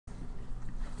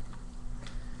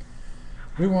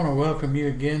We want to welcome you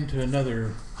again to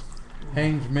another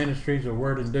Haynes Ministries of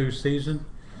Word and Do season.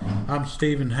 I'm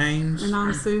Stephen Haynes. And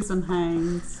I'm Susan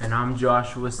Haynes. And I'm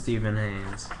Joshua Stephen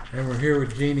Haynes. And we're here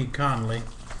with Jeannie Connolly.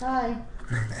 Hi.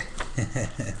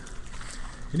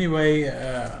 Anyway,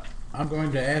 I'm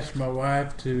going to ask my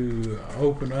wife to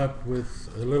open up with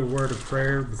a little word of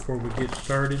prayer before we get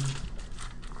started.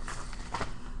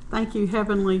 Thank you,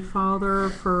 Heavenly Father,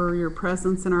 for your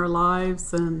presence in our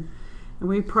lives, and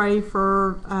we pray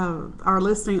for our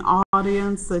listening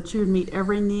audience that you would meet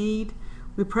every need.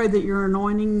 We pray that your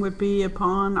anointing would be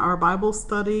upon our Bible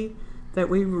study, that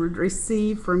we would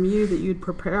receive from you, that you'd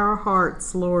prepare our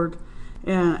hearts, Lord,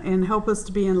 and help us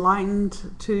to be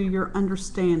enlightened to your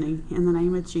understanding. In the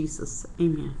name of Jesus,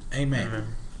 amen. Amen.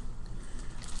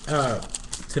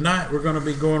 Tonight we're going to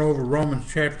be going over Romans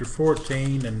chapter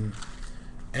 14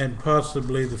 and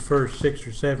possibly the first 6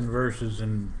 or 7 verses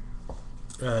in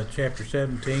chapter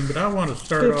 17. But I want to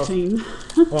start 15.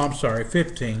 off...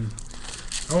 15.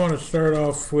 I want to start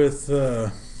off with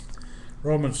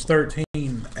Romans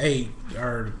 13:8,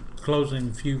 our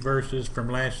closing few verses from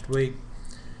last week.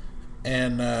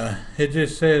 And it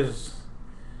just says,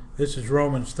 this is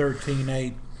Romans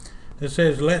 13:8. It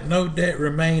says, "Let no debt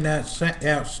remain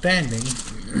outstanding,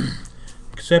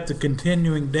 except the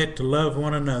continuing debt to love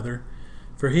one another.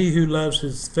 For he who loves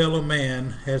his fellow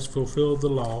man has fulfilled the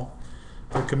law.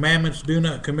 The commandments: do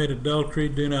not commit adultery,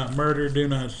 do not murder, do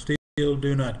not steal,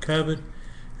 do not covet,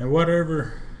 and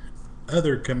whatever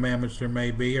other commandments there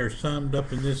may be are summed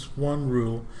up in this one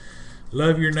rule: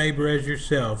 love your neighbor as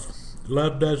yourself.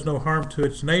 Love does no harm to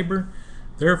its neighbor.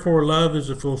 Therefore love is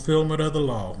a fulfillment of the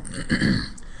law.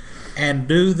 And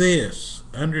do this,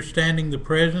 understanding the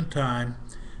present time,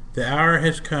 the hour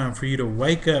has come for you to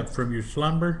wake up from your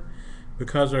slumber,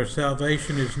 because our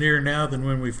salvation is nearer now than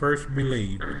when we first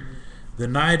believed. The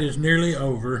night is nearly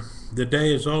over, the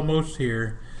day is almost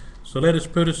here. So let us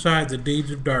put aside the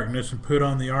deeds of darkness and put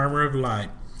on the armor of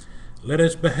light. Let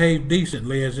us behave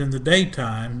decently as in the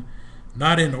daytime,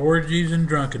 not in orgies and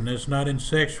drunkenness, not in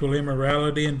sexual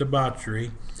immorality and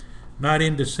debauchery, not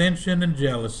in dissension and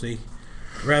jealousy.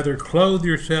 Rather clothe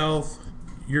yourselves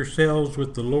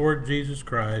with the Lord Jesus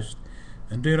Christ,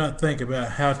 and do not think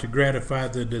about how to gratify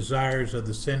the desires of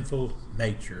the sinful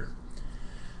nature."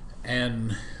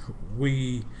 And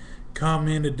we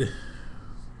commented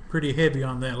pretty heavy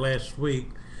on that last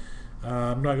week.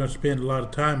 I'm not going to spend a lot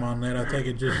of time on that. I think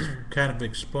it just kind of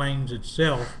explains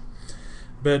itself.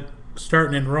 But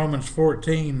starting in Romans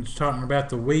 14, it's talking about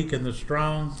the weak and the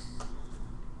strong.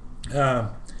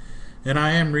 And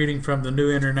I am reading from the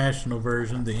New International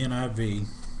Version, the NIV.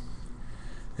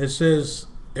 It says,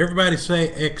 everybody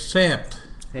say, except.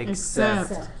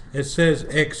 Except. It says,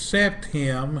 "Accept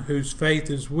him whose faith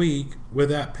is weak,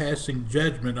 without passing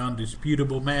judgment on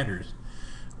disputable matters."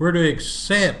 We're to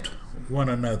accept one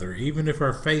another, even if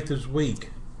our faith is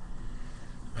weak.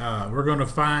 We're going to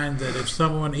find that if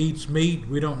someone eats meat,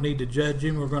 we don't need to judge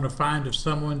him. We're going to find if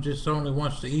someone just only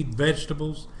wants to eat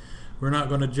vegetables, we're not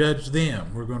going to judge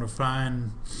them. We're going to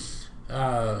find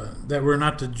that we're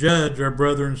not to judge our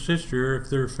brother and sister if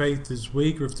their faith is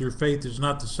weak or if their faith is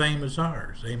not the same as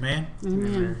ours. Amen?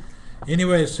 Amen.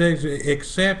 Anyway, it says,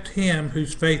 "Accept him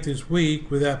whose faith is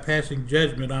weak, without passing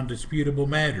judgment on disputable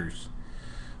matters.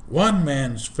 One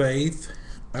man's faith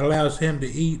allows him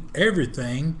to eat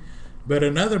everything, but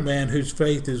another man whose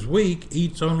faith is weak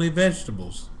eats only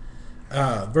vegetables."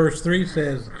 Verse 3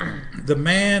 says, "The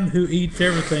man who eats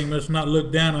everything must not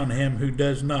look down on him who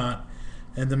does not,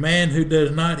 and the man who does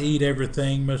not eat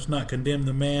everything must not condemn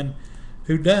the man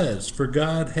who does, for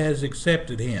God has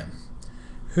accepted him.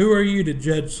 Who are you to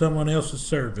judge someone else's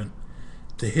servant?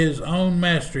 To his own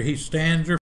master he stands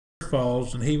or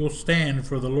falls, and he will stand,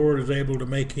 for the Lord is able to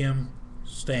make him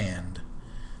stand."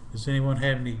 Does anyone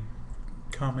have any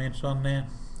comments on that?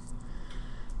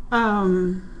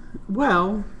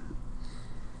 Well,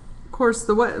 of course,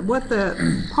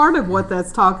 part of what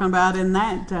that's talking about in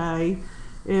that day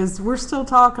is we're still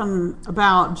talking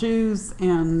about Jews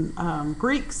and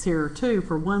Greeks here too,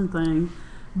 for one thing.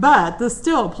 But this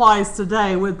still applies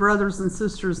today with brothers and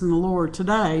sisters in the Lord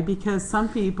today, because some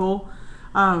people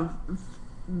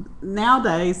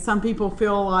nowadays, some people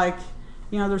feel like,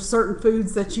 there's certain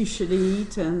foods that you should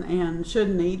eat and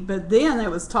shouldn't eat. But then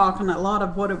it was talking, a lot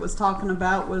of what it was talking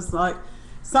about was like,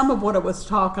 some of what it was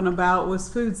talking about was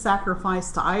food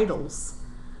sacrificed to idols.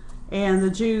 And the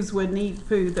Jews wouldn't eat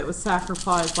food that was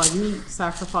sacrificed, like meat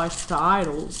sacrificed to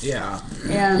idols. Yeah.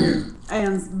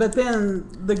 But then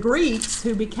the Greeks,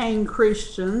 who became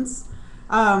Christians,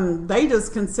 they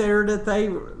just considered that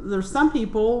there's some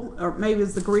people, or maybe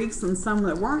it's the Greeks and some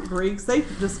that weren't Greeks, they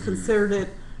just considered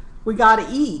it we got to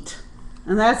eat.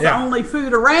 And that's the Yeah. only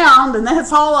food around, and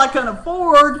that's all I can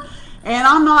afford. And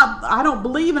I don't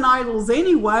believe in idols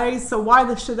anyway, so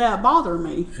why should that bother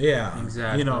me? Yeah,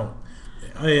 Exactly. You know,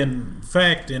 in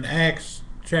fact, in Acts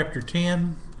chapter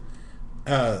 10,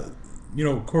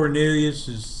 Cornelius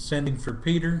is sending for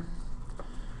Peter.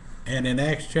 And in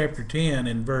Acts chapter 10,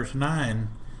 in verse 9,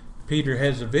 Peter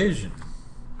has a vision.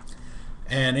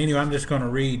 And anyway, I'm just going to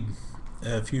read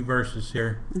a few verses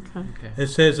here. Okay. Okay. It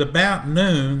says, about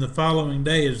noon the following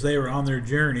day, as they were on their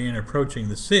journey and approaching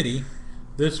the city,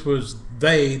 this was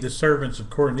they, the servants of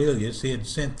Cornelius. He had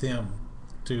sent them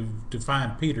to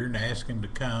find Peter and ask him to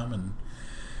come.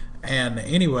 And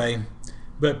anyway,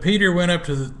 but Peter went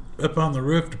up on the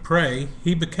roof to pray.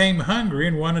 He became hungry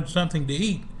and wanted something to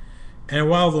eat. And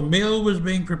while the meal was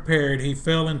being prepared, he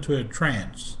fell into a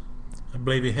trance. I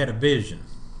believe he had a vision.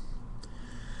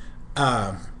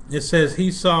 It says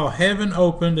he saw heaven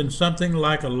opened and something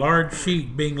like a large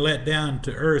sheet being let down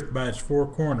to earth by its four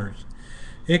corners.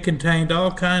 It contained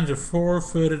all kinds of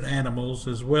four-footed animals,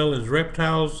 as well as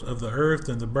reptiles of the earth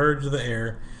and the birds of the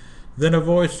air. Then a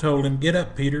voice told him, "Get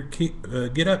up, Peter,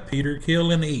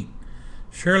 kill and eat."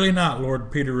 "Surely not,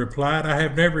 Lord," Peter replied. "I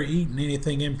have never eaten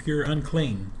anything impure,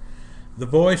 unclean." The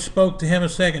voice spoke to him a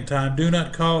second time, "Do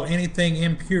not call anything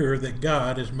impure that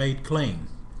God has made clean."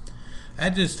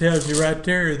 That just tells you right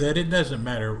there that it doesn't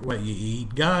matter what you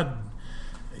eat. God,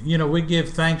 we give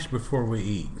thanks before we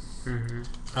eat.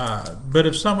 Mm-hmm. But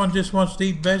if someone just wants to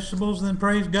eat vegetables, then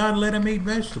praise God, let them eat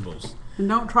vegetables. And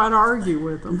don't try to argue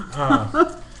with them.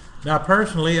 Now,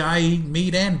 personally, I eat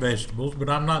meat and vegetables, but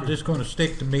I'm not just going to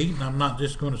stick to meat, and I'm not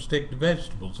just going to stick to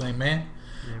vegetables. Amen?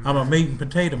 I'm a meat and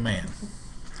potato man.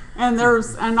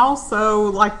 And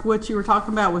also like what you were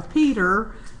talking about with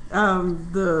Peter,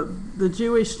 the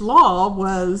Jewish law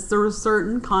was there were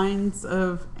certain kinds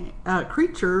of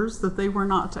creatures that they were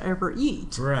not to ever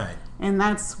eat. Right. And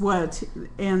that's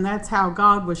how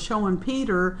God was showing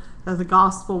Peter that the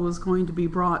gospel was going to be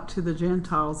brought to the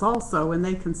Gentiles also, and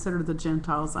they considered the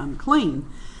Gentiles unclean.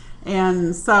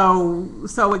 And so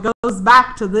it goes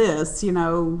back to this,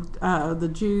 the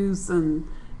Jews and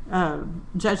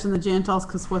judging the Gentiles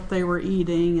because what they were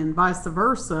eating, and vice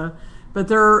versa.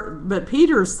 But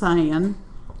Peter's saying,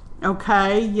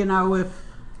 okay,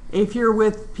 if you're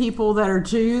with people that are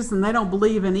Jews and they don't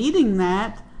believe in eating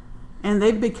that, and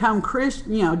they've become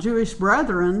Jewish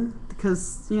brethren,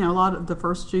 because a lot of the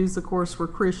first Jews, of course, were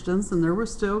Christians, and there were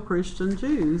still Christian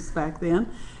Jews back then,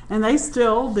 and they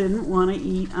still didn't want to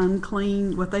eat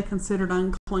what they considered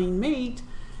unclean meat,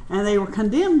 and they were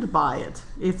condemned by it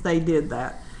if they did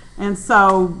that. And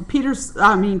so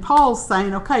Paul's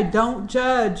saying, okay, don't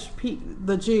judge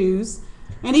the Jews.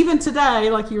 And even today,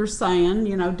 like you were saying,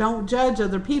 don't judge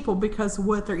other people because of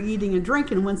what they're eating and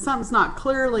drinking. When something's not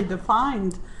clearly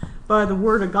defined by the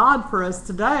Word of God for us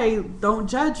today, don't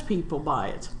judge people by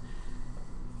it.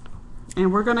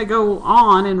 And we're going to go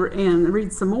on and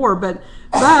read some more. But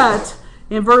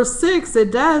in verse 6,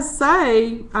 it does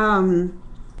say...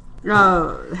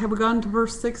 have we gone to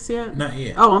verse 6 yet? Not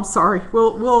yet. Oh, I'm sorry.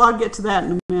 I'll get to that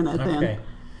in a minute then. Okay.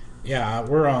 Yeah,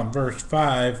 we're on verse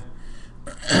 5.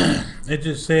 It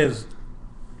just says,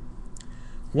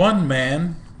 one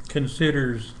man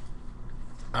considers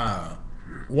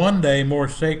one day more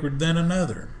sacred than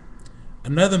another.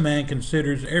 Another man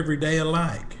considers every day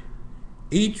alike.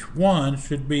 Each one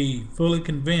should be fully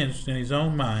convinced in his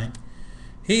own mind.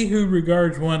 He who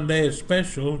regards one day as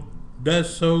special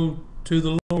does so to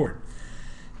the Lord.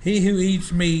 He who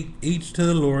eats meat eats to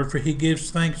the Lord, for he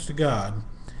gives thanks to God.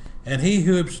 And he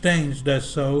who abstains does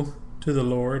so to the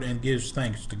Lord and gives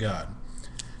thanks to God.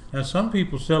 Now, some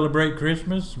people celebrate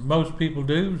Christmas. Most people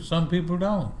do. Some people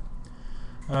don't.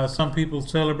 Some people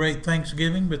celebrate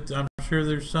Thanksgiving, but I'm sure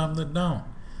there's some that don't.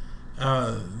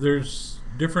 There's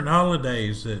different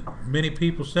holidays that many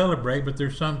people celebrate, but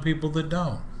there's some people that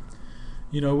don't.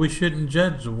 We shouldn't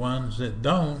judge the ones that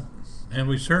don't, and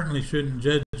we certainly shouldn't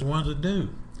judge the ones that do.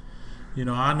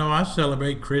 I know I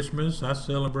celebrate Christmas, I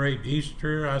celebrate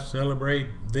Easter, I celebrate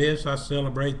this, I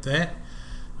celebrate that.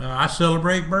 I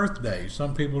celebrate birthdays.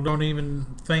 Some people don't even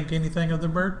think anything of their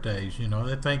birthdays.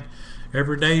 They think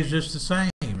every day is just the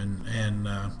same, and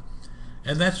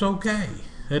that's okay.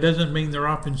 That doesn't mean they're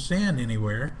off in sin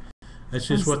anywhere. That's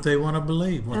just what they want to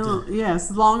believe.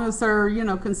 Yes, as long as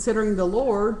they're considering the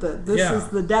Lord, that this is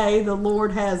the day the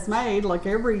Lord has made, like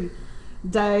every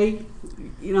day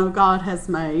God has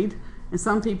made. And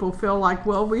some people feel like,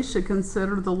 well, we should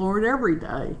consider the Lord every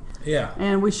day. Yeah.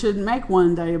 And we shouldn't make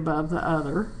one day above the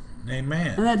other.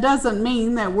 Amen. And that doesn't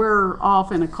mean that we're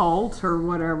off in a cult or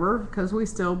whatever, because we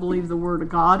still believe the Word of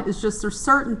God. It's just there's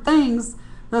certain things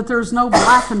that there's no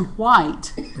black and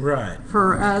white Right.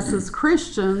 for us as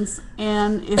Christians,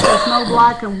 and if there's no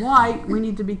black and white, we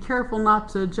need to be careful not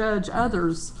to judge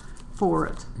others for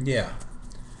it. Yeah.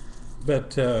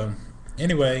 But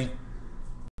anyway,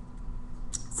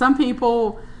 Some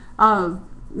people,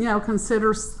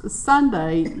 consider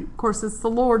Sunday. Of course, it's the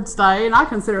Lord's Day, and I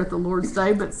consider it the Lord's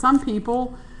Day. But some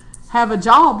people have a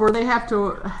job where they have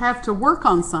to work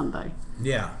on Sunday,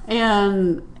 yeah.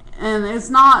 and it's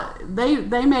not.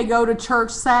 They may go to church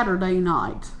Saturday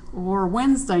night or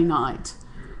Wednesday night,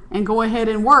 and go ahead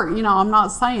and work. I'm not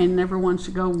saying everyone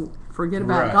should go forget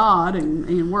about Right. God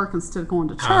and work instead of going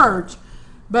to church.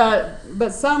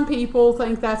 But some people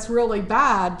think that's really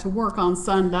bad to work on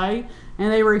Sunday,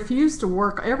 and they refuse to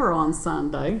work ever on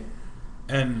Sunday.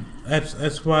 And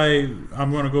that's why I'm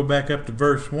going to go back up to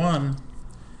verse 1.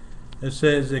 It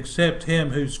says, "Except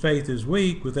him whose faith is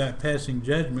weak, without passing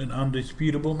judgment on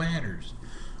disputable matters."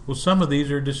 Well, some of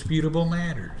these are disputable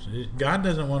matters. God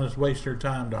doesn't want us to waste our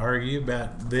time to argue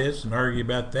about this and argue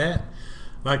about that.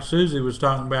 Like Susie was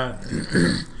talking about,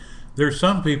 there's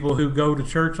some people who go to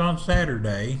church on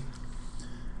Saturday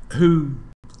who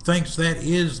thinks that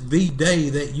is the day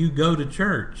that you go to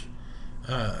church.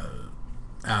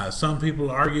 Some people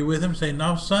argue with him, say,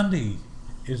 no, Sunday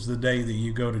is the day that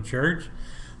you go to church.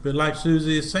 But like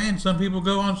Susie is saying, some people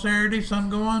go on Saturday,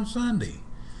 some go on Sunday.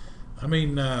 I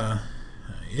mean,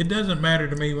 it doesn't matter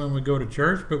to me when we go to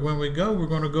church, but when we go, we're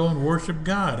going to go and worship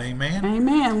God. Amen?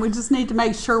 Amen. We just need to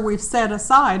make sure we've set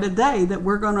aside a day that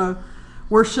we're going to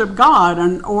worship God,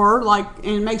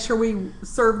 and make sure we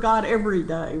serve God every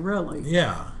day. Really.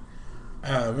 Yeah.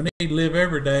 We need to live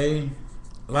every day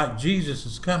like Jesus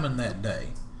is coming that day.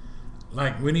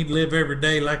 Like we need to live every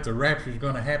day like the rapture is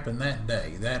going to happen that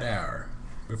day, that hour,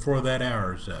 before that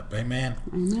hour is up. Amen.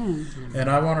 Amen. And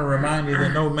I want to remind you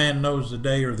that no man knows the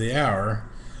day or the hour.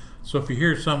 So if you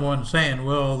hear someone saying,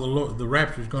 well, the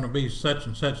rapture is going to be such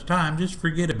and such time, just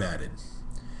forget about it.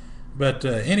 But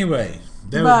anyway.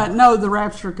 No, the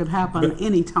rapture could happen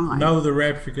anytime. No, the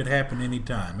rapture could happen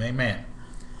anytime. Amen.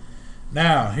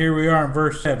 Now, here we are in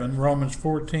verse 7, Romans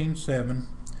 14:7.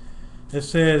 It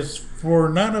says, "For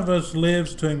none of us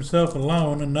lives to himself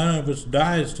alone, and none of us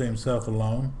dies to himself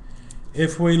alone.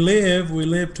 If we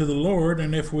live to the Lord,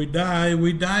 and if we die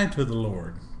to the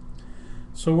Lord.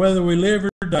 So whether we live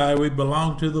or die, we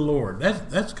belong to the Lord."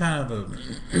 That's kind of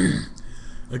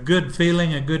a good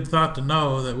feeling, a good thought to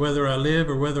know that whether I live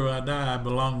or whether I die, I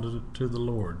belong to the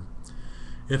Lord.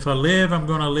 If I live, I'm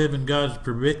going to live in God's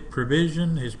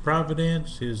provision, His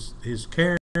providence, His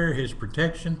care, His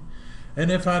protection.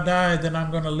 And if I die, then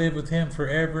I'm going to live with Him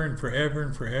forever and forever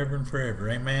and forever and forever.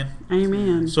 Amen?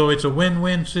 Amen. So it's a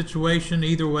win-win situation.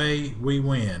 Either way, we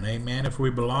win. Amen? If we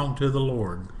belong to the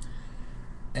Lord.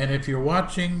 And if you're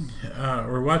watching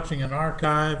or watching an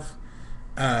archive,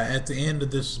 at the end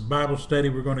of this Bible study,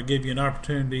 we're going to give you an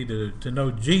opportunity to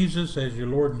know Jesus as your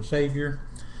Lord and Savior.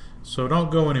 So don't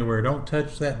go anywhere. Don't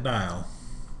touch that dial.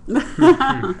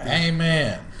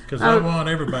 Amen. Because I want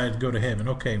everybody to go to heaven.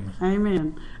 Okay.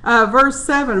 Amen. Verse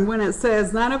 7, when it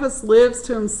says, "None of us lives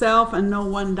to himself and no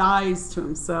one dies to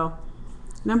himself."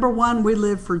 Number one, we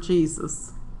live for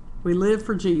Jesus. We live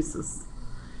for Jesus.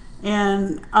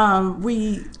 And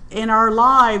we, in our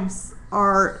lives,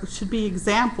 should be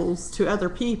examples to other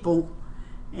people.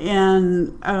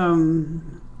 And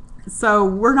so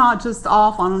we're not just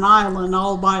off on an island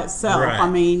all by itself. Right. I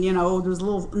mean, there's a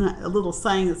little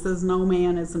saying that says no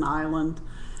man is an island.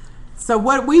 So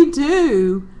what we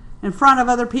do in front of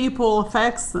other people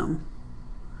affects them.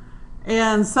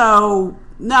 And so,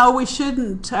 no, we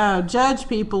shouldn't judge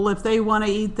people if they want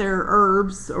to eat their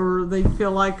herbs or they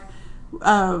feel like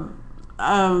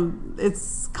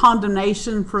it's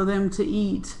condemnation for them to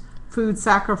eat food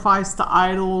sacrificed to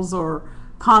idols, or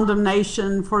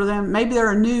condemnation for them. Maybe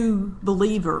they're a new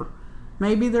believer.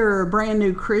 Maybe they're a brand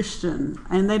new Christian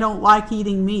and they don't like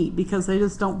eating meat because they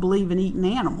just don't believe in eating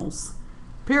animals.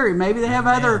 Period. Maybe they have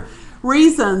other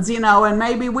reasons, and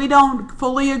maybe we don't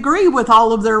fully agree with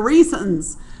all of their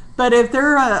reasons. But if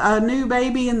they're a new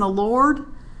baby in the Lord,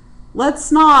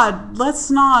 let's not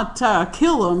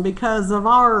kill them because of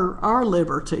our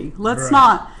liberty. Let's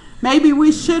not. Maybe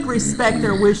we should respect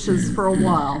their wishes for a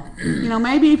while.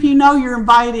 Maybe if you're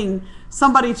inviting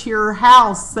somebody to your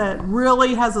house that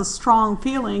really has a strong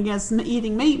feeling against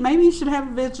eating meat, maybe you should have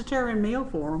a vegetarian meal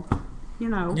for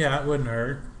them. Yeah, it wouldn't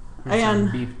hurt.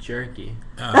 And beef jerky.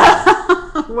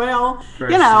 well,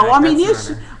 I mean,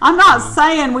 I'm not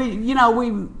saying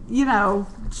we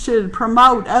should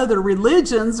promote other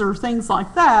religions or things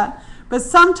like that, but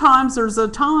sometimes there's a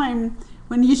time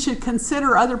when you should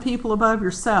consider other people above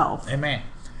yourself. Amen.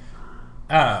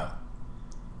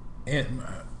 And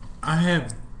I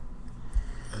have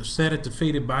sat at the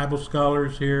feet of Bible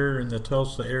scholars here in the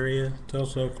Tulsa area,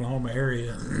 Tulsa, Oklahoma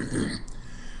area.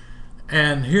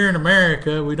 And here in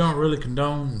America, we don't really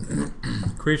condone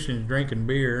Christians drinking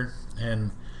beer.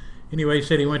 And anyway, he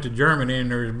said he went to Germany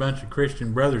and there was a bunch of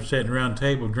Christian brothers sitting around a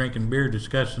table drinking beer,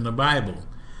 discussing the Bible.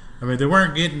 I mean, they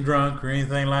weren't getting drunk or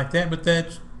anything like that, but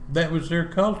that was their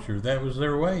culture. That was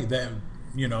their way. That,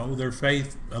 their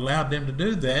faith allowed them to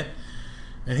do that.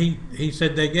 And he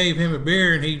said they gave him a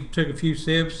beer and he took a few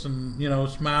sips and,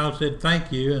 smiled, said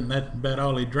thank you, and that's about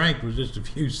all he drank was just a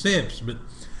few sips. But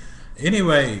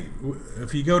anyway,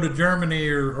 if you go to Germany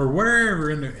or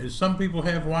wherever, some people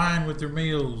have wine with their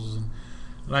meals,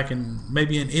 like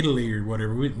maybe in Italy or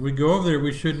whatever. We go over there,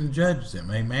 we shouldn't judge them.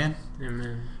 Amen?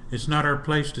 Amen. It's not our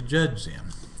place to judge them.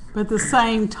 But at the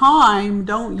same time,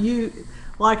 don't you,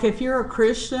 like if you're a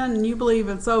Christian and you believe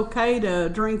it's okay to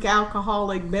drink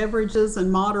alcoholic beverages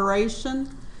in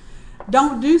moderation,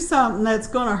 don't do something that's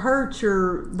going to hurt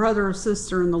your brother or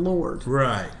sister in the Lord.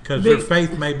 Right, because their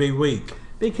faith may be weak.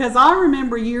 Because I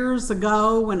remember years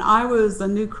ago when I was a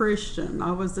new Christian,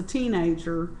 I was a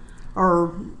teenager,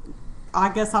 or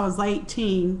I guess I was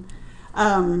 18.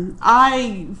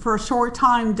 I, for a short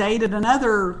time, dated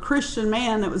another Christian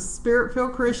man that was a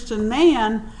Spirit-filled Christian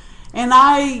man, and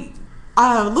I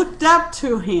looked up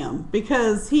to him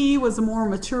because he was a more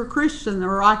mature Christian,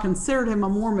 or I considered him a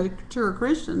more mature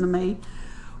Christian than me.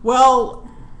 Well,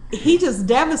 he just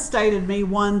devastated me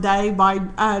one day by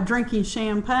drinking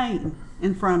champagne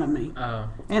in front of me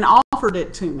and offered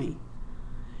it to me.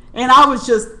 And I was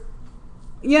just,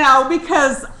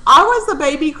 because I was a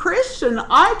baby Christian,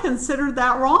 I considered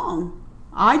that wrong.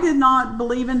 I did not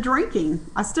believe in drinking.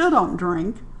 I still don't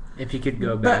drink. If you could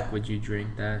go back, would you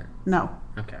drink that? No.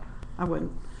 Okay. I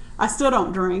wouldn't. I still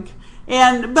don't drink.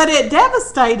 But it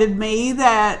devastated me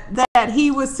that he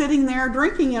was sitting there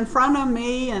drinking in front of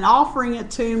me and offering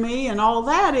it to me and all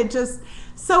that.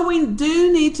 So we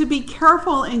do need to be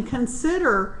careful and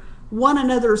consider one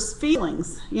another's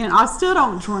feelings. I still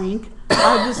don't drink.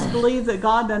 I just believe that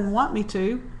God doesn't want me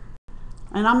to.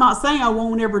 And I'm not saying I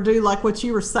won't ever do like what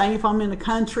you were saying if I'm in the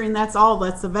country and that's all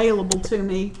that's available to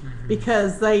me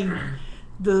because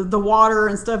the water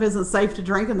and stuff isn't safe to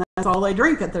drink and that's all they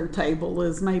drink at their table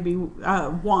is maybe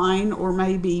wine or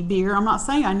maybe beer. I'm not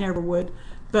saying I never would,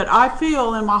 but I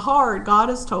feel in my heart God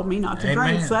has told me not to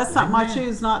drink, so that's something I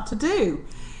choose not to do.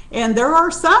 And there are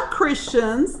some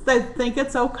Christians that think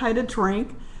it's okay to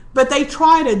drink, but they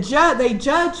try to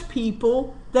judge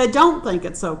people that don't think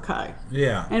it's okay.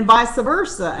 Yeah. And vice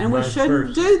versa. And we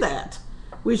shouldn't do that.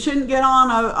 We shouldn't get on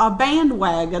a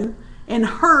bandwagon and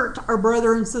hurt our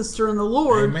brother and sister in the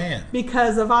Lord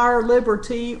because of our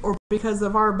liberty or because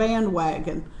of our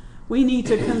bandwagon. We need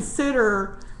to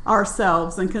consider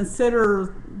ourselves and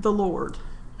consider the Lord.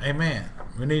 Amen.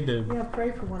 We need to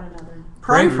pray for one another.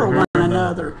 Pray for one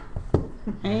another.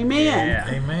 Amen. Yeah.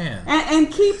 Amen.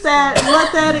 And keep that,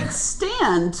 let that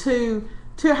extend to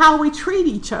how we treat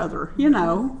each other.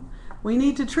 We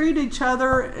need to treat each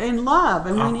other in love,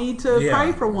 and we need to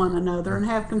pray for one another and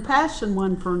have compassion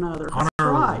one for another.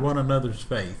 Honor one another's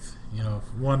faith.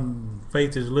 If one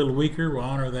faith is a little weaker, we'll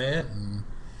honor that, and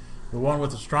the one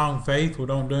with a strong faith, we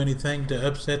don't do anything to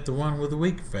upset the one with a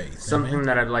weak faith. Something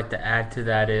that I'd like to add to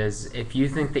that is, if you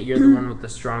think that you're the one with the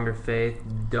stronger faith,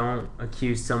 don't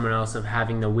accuse someone else of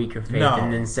having the weaker faith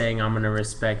and then saying, I'm going to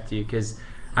respect you, because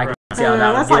I can see how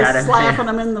that would get out of hand. That's like slapping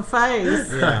them in the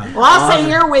face. Yeah. Well, I see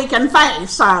you're weak in faith,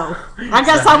 so I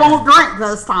guess I won't drink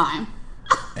this time.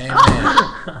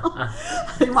 Amen.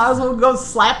 You might as well go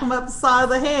slap them up the side of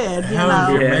the head. How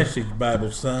is your Message Bible,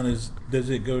 son? Does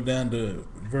it go down to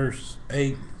verse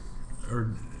 8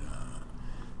 or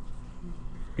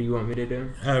do you want me to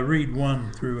do? Read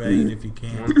 1 through 8 if you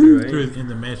can. 1 through 8? In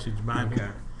the Message Bible. Okay.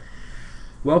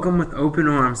 Welcome with open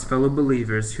arms, fellow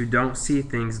believers who don't see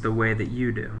things the way that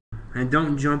you do. And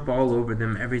don't jump all over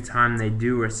them every time they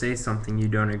do or say something you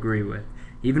don't agree with,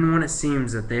 even when it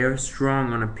seems that they are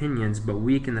strong on opinions but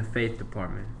weak in the faith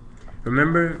department.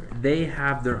 Remember, they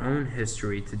have their own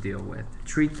history to deal with.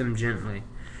 Treat them gently.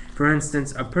 For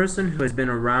instance, a person who has been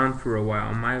around for a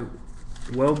while might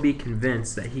well be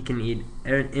convinced that he can eat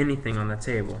anything on the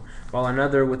table, while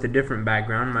another with a different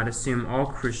background might assume all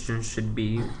Christians should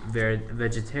be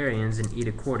vegetarians and eat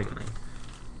accordingly.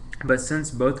 But since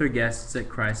both are guests at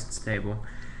Christ's table,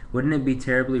 wouldn't it be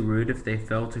terribly rude if they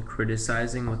fell to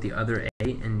criticizing what the other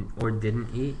ate or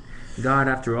didn't eat? God,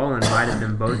 after all, invited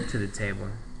them both to the table.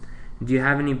 Do you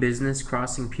have any business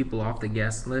crossing people off the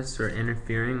guest list or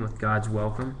interfering with God's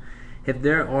welcome? If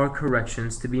there are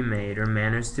corrections to be made or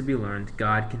manners to be learned,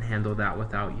 God can handle that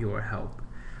without your help.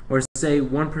 Or say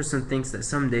one person thinks that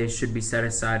some days should be set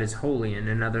aside as holy and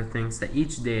another thinks that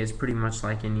each day is pretty much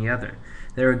like any other.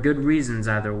 There are good reasons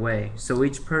either way, so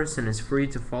each person is free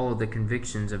to follow the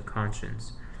convictions of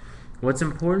conscience. What's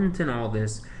important in all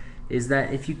this is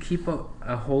that if you keep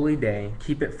a holy day,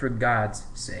 keep it for God's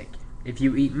sake. If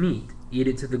you eat meat, eat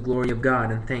it to the glory of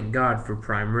God and thank God for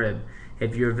prime rib.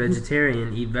 If you're a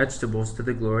vegetarian, eat vegetables to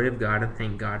the glory of God and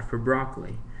thank God for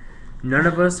broccoli. None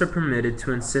of us are permitted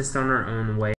to insist on our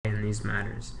own way in these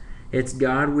matters. It's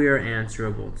God we are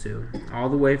answerable to, all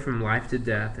the way from life to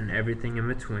death and everything in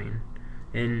between,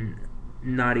 and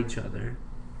not each other.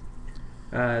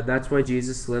 That's why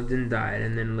Jesus lived and died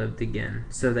and then lived again,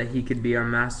 so that he could be our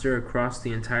master across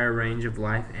the entire range of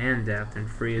life and death and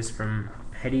free us from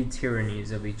petty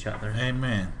tyrannies of each other.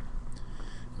 Amen.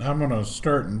 Now I'm going to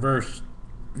start in verse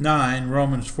 9,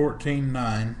 Romans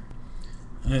 14:9.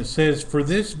 And it says, "For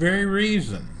this very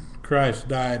reason Christ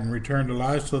died and returned to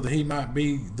life, so that he might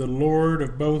be the Lord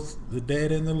of both the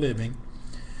dead and the living.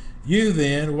 You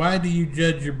then, why do you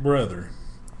judge your brother?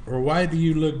 Or why do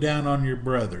you look down on your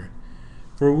brother?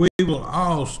 For we will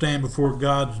all stand before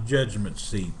God's judgment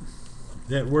seat."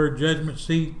 That word judgment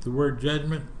seat, the word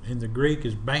judgment in the Greek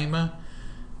is bema,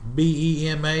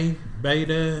 B-E-M-A,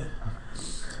 beta,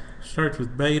 starts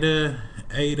with beta,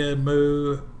 eta,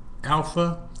 mu,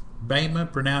 alpha. Bema,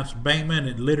 pronounced Bema, and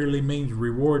it literally means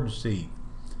reward seat.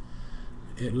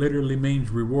 It literally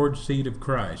means reward seat of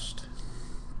Christ.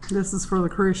 This is for the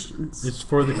Christians. It's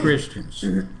for the Christians.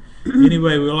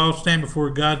 Anyway, we'll all stand before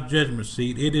God's judgment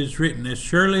seat. It is written, "As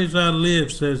surely as I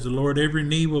live, says the Lord, every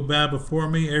knee will bow before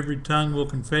me, every tongue will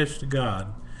confess to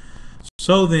God."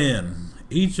 So then,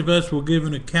 each of us will give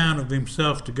an account of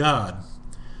himself to God.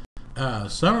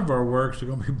 Some of our works are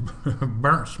going to be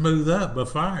burnt smooth up by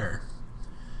fire.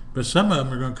 But some of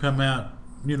them are going to come out,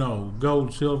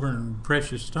 gold, silver, and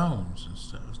precious stones and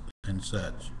stuff and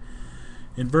such.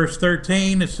 In verse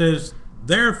 13, it says,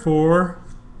 "Therefore,"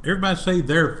 everybody say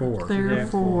therefore.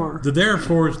 Therefore. The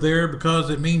therefore is there because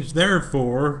it means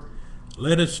therefore,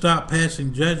 let us stop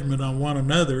passing judgment on one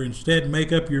another. Instead,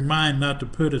 make up your mind not to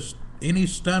put any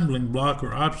stumbling block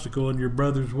or obstacle in your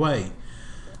brother's way.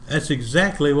 That's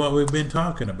exactly what we've been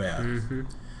talking about. Mm-hmm.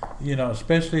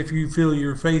 Especially if you feel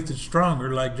your faith is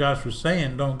stronger, like Josh was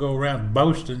saying, don't go around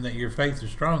boasting that your faith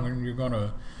is stronger and you're going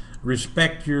to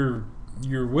respect your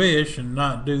wish and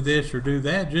not do this or do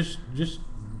that. Just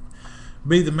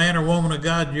be the man or woman of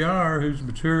God you are who's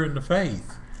mature in the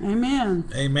faith. Amen.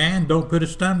 Amen. Don't put a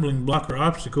stumbling block or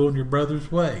obstacle in your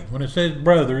brother's way. When it says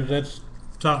brothers, that's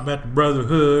talking about the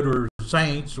brotherhood or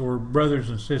saints or brothers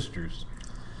and sisters.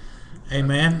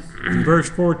 Amen. Verse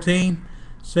 14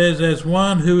 says, "As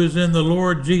one who is in the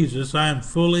Lord Jesus, I am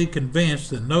fully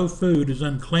convinced that no food is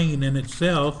unclean in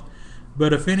itself,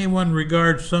 but if anyone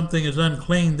regards something as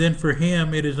unclean, then for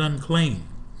him it is unclean.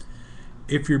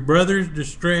 If your brother is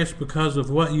distressed because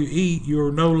of what you eat, you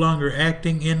are no longer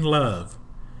acting in love.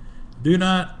 Do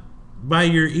not, by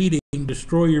your eating,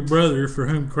 destroy your brother for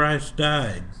whom Christ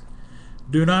died.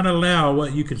 Do not allow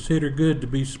what you consider good to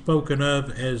be spoken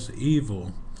of as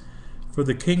evil. For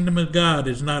the kingdom of God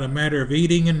is not a matter of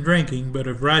eating and drinking, but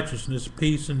of righteousness,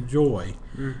 peace, and joy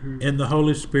in the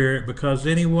Holy Spirit, because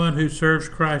anyone who serves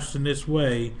Christ in this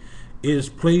way is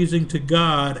pleasing to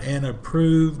God and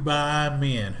approved by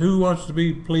men." Who wants to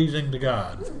be pleasing to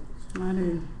God? I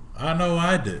do. I know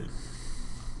I do.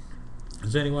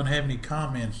 Does anyone have any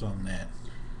comments on that?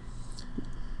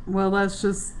 Well, that's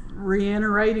just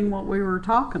reiterating what we were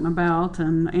talking about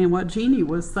and what Jeannie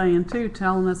was saying too,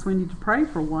 telling us we need to pray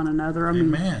for one another. I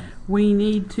mean, Amen. we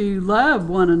need to love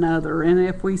one another, and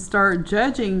if we start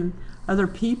judging other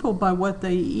people by what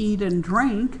they eat and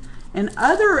drink and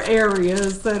other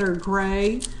areas that are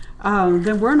gray,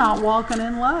 then we're not walking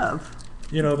in love.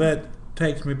 That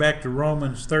takes me back to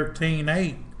Romans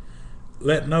 13:8.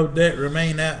 "Let no debt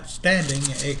remain outstanding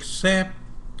except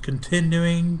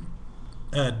continuing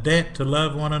debt to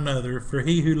love one another, for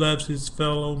he who loves his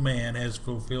fellow man has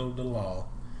fulfilled the law."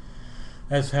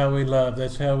 That's how we love.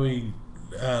 That's how we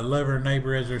love our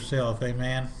neighbor as ourselves.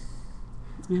 Amen.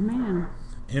 Amen.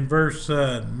 In verse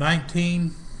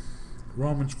 19,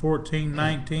 Romans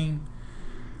 14:19,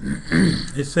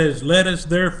 it says, "Let us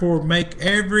therefore make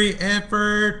every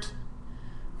effort."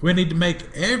 We need to make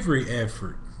every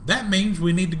effort. That means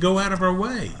we need to go out of our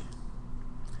way,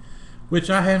 which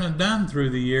I haven't done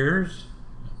through the years,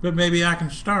 but maybe I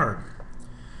can start.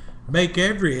 Make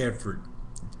every effort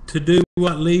to do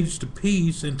what leads to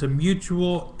peace and to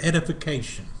mutual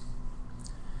edification.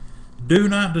 Do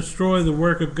not destroy the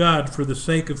work of God for the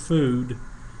sake of food.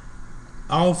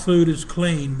 All food is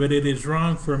clean, but it is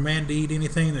wrong for a man to eat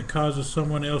anything that causes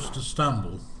someone else to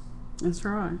stumble. That's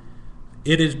right.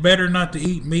 It is better not to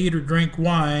eat meat or drink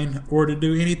wine or to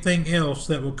do anything else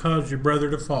that will cause your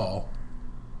brother to fall.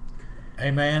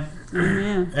 Amen?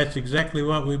 Amen. That's exactly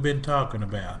what we've been talking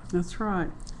about. That's right.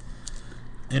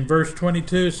 In verse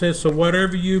 22 it says, so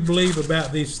whatever you believe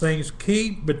about these things,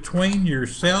 keep between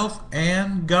yourself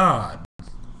and God.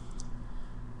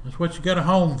 That's what you got a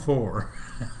home for.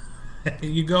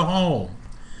 You go home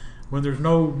when there's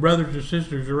no brothers or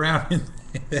sisters around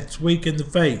that's weak in the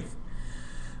faith.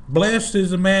 Blessed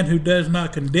is the man who does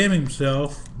not condemn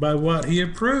himself by what he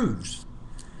approves.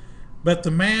 But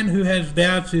the man who has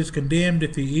doubts is condemned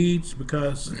if he eats,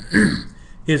 because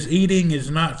his eating is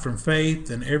not from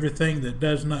faith, and everything that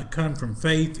does not come from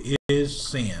faith is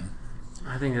sin.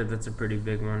 I think that's a pretty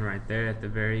big one right there at the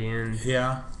very end.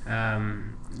 Yeah.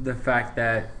 The fact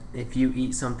that if you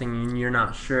eat something and you're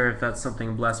not sure if that's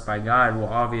something blessed by God, well,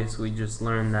 obviously just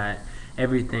learn that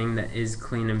everything that is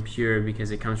clean and pure,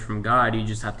 because it comes from God, you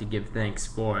just have to give thanks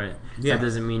for it. Yeah. That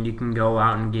doesn't mean you can go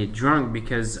out and get drunk,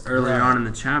 because earlier Right. on in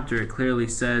the chapter it clearly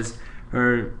says,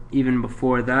 or even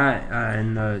before that,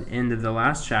 in the end of the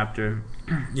last chapter,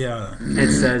 Yeah.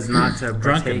 it says not to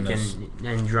partake Drunkenness.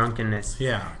 in drunkenness.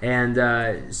 Yeah.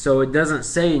 And so it doesn't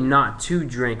say not to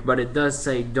drink, but it does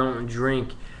say don't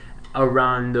drink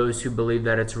around those who believe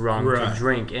that it's wrong Right. to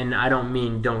drink. And I don't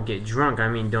mean don't get drunk. I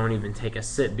mean don't even take a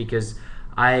sip, because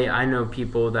I know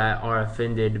people that are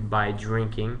offended by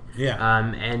drinking. Yeah.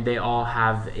 And they all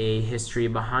have a history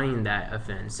behind that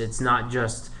offense. It's not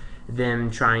just them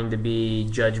trying to be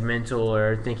judgmental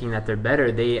or thinking that they're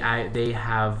better. They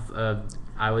have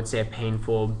I would say a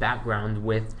painful background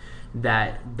with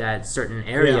that certain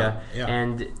area. Yeah.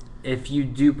 And if you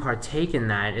do partake in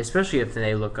that, especially if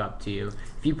they look up to you,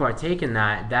 if you partake in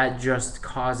that, that just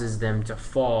causes them to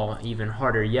fall even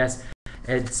harder. Yes,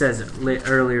 it says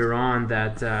earlier on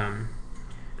that to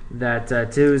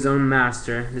his own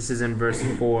master, this is in verse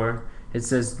 4, it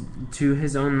says, to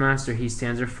his own master he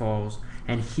stands or falls,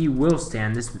 and he will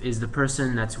stand. This is the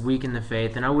person that's weak in the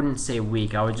faith, and I wouldn't say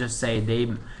weak, I would just say they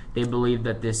believe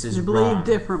that this is They believe wrong.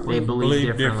 differently. They believe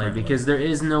differently, differently. because there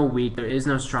is no weak, there is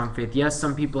no strong faith. Yes,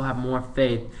 some people have more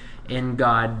faith in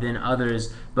God than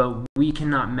others, but we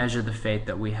cannot measure the faith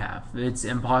that we have. It's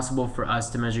impossible for us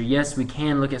to measure. Yes, we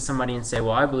can look at somebody and say,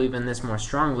 well, I believe in this more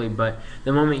strongly, but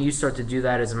the moment you start to do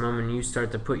that is the moment you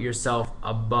start to put yourself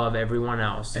above everyone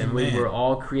else. And we Amen. were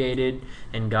all created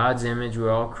in God's image.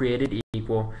 We're all created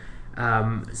equal.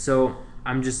 So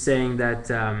I'm just saying that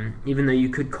even though you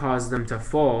could cause them to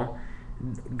fall,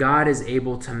 God is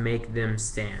able to make them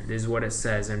stand, is what it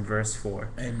says in verse 4.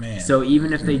 Amen. So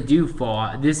even if they do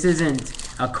fall, this isn't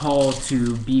a call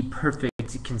to be perfect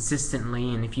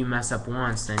consistently, and if you mess up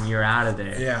once, then you're out of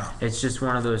there. Yeah. It's just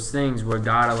one of those things where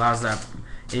God allows that,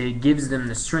 it gives them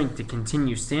the strength to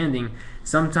continue standing.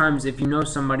 Sometimes if you know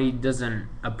somebody doesn't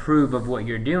approve of what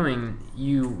you're doing,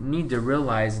 you need to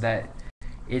realize that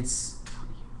it's...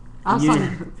 I you-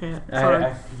 okay.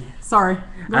 Sorry. Sorry.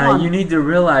 Go on. You need to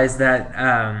realize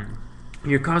that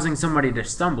you're causing somebody to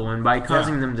stumble, and by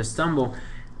causing them to stumble,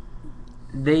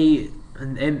 they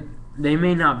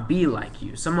may not be like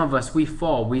you. Some of us, we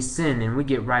fall, we sin, and we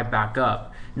get right back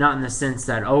up. Not in the sense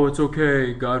that, oh, it's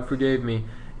okay, God forgave me.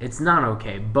 It's not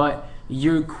okay, but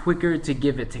you're quicker to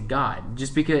give it to God.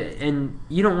 Just because, and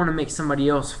you don't want to make somebody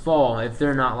else fall if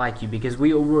they're not like you, because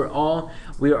we are all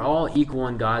equal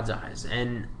in God's eyes,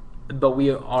 but we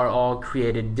are all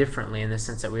created differently in the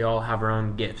sense that we all have our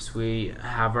own gifts. We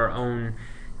have our own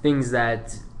things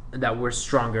that we're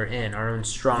stronger in, our own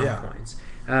strong points.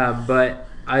 But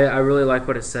I really like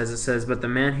what it says. It says, but the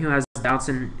man who has doubts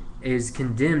is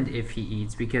condemned if he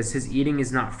eats, because his eating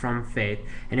is not from faith,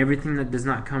 and everything that does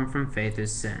not come from faith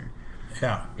is sin.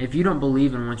 Yeah. If you don't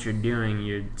believe in what you're doing,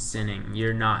 you're sinning.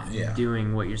 You're not Yeah.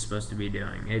 doing what you're supposed to be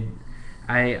doing.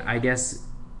 I guess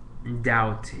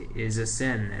doubt is a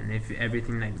sin, and if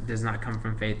everything that does not come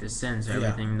from faith is sin, so Yeah.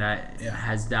 everything that Yeah.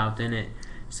 has doubt in it.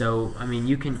 So I mean,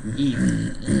 you can eat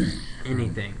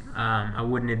anything. I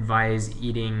wouldn't advise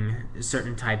eating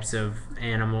certain types of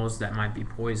animals that might be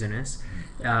poisonous,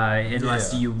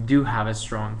 unless Yeah. you do have a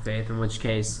strong faith, in which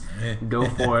case go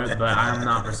for it, but I'm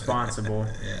not responsible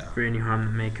for any harm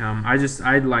that may come.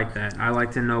 I'd like that. I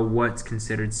like to know what's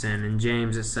considered sin. In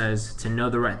James it says to know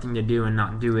the right thing to do and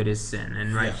not do it is sin.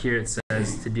 And right here it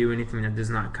says to do anything that does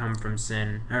not come from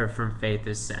sin or from faith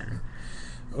is sin.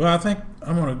 Well, I think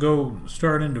I'm going to go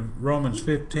start into Romans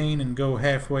 15 and go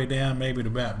halfway down, maybe to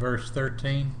about verse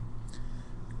 13.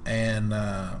 And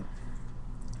I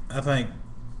think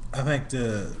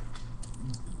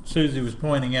Susie was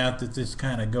pointing out that this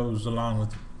kind of goes along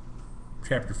with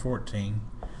chapter 14.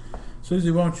 Susie,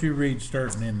 won't you read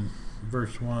starting in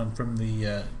verse 1 from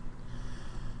the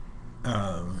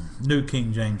New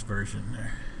King James Version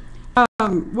there.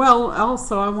 Well,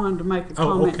 also I wanted to make a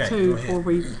comment okay. too Go ahead. before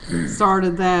we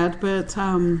started that. But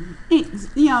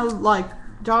you know, like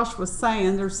Josh was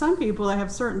saying, there's some people that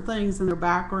have certain things in their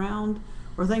background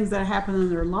or things that happen in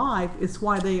their life. It's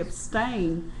why they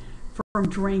abstain from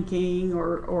drinking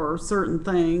or certain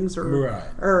things Right.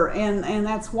 and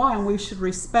that's why, and we should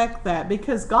respect that,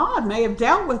 because God may have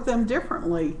dealt with them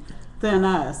differently than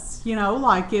us. You know,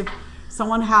 like if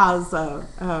someone has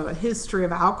a history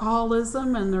of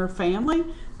alcoholism in their family,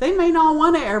 they may not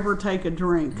want to ever take a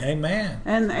drink. Amen.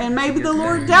 And maybe the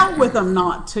Lord dealt with them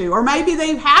not to. Or maybe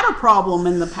they've had a problem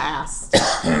in the past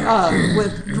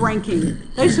with drinking.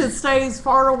 They should stay as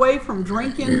far away from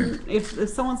drinking. If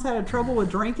someone's had a trouble with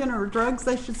drinking or drugs,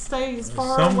 they should stay as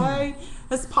far away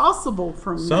as possible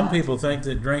from Some that. people think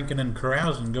that drinking and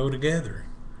carousing go together.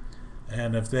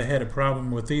 And if they had a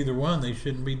problem with either one, they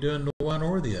shouldn't be doing the one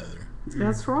or the other.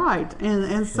 That's right. And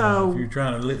If so... you're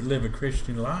trying to live a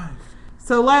Christian life.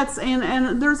 So let's,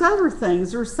 and there's other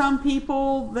things. There's some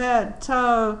people that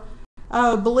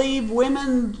believe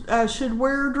women should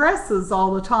wear dresses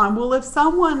all the time. Well, if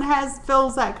someone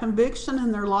feels that conviction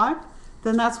in their life,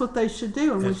 then that's what they should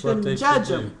do, and That's we what shouldn't they judge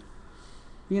should them.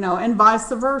 do. You know, and vice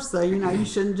versa. You know, you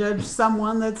shouldn't judge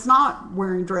someone that's not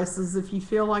wearing dresses if you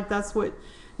feel like that's what,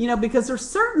 you know, because there's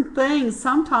certain things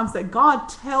sometimes that God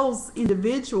tells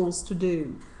individuals to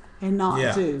do and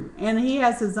not do, and He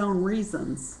has His own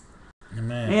reasons.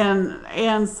 Amen.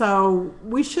 And so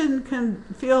we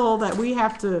shouldn't feel that we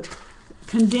have to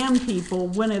condemn people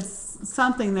when it's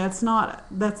something that's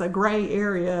a gray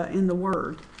area in the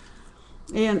Word.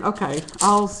 And okay,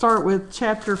 I'll start with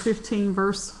chapter 15,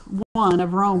 verse 1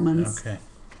 of Romans. Okay.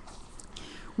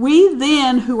 We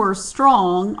then who are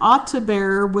strong ought to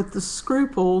bear with the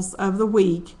scruples of the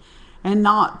weak and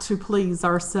not to please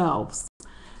ourselves.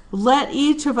 Let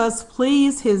each of us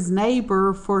please his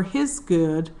neighbor for his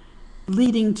good,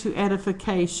 leading to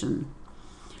edification.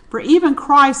 For even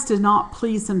Christ did not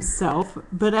please himself,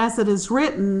 but as it is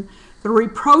written, the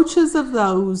reproaches of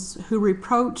those who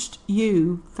reproached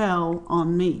you fell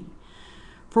on me.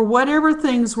 For whatever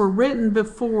things were written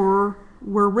before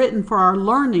were written for our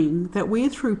learning, that we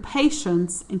through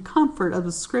patience and comfort of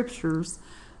the Scriptures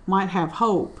might have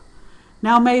hope.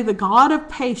 Now may the God of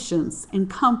patience and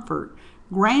comfort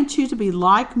grant you to be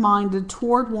like-minded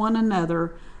toward one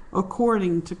another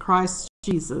according to Christ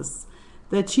Jesus,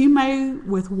 that you may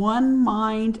with one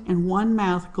mind and one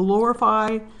mouth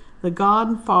glorify the God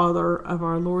and Father of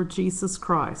our Lord Jesus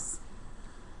Christ.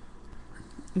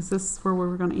 Is this where we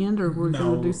were going to end, or we're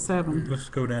going to do 7? Let's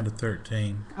go down to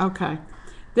 13. Okay.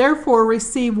 Therefore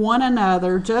receive one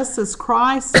another, just as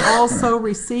Christ also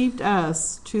received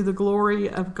us, to the glory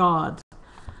of God.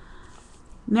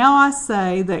 Now I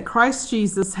say that Christ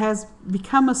Jesus has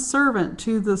become a servant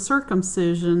to the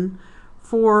circumcision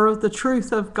for the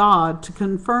truth of God, to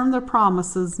confirm the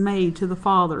promises made to the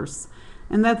fathers,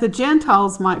 and that the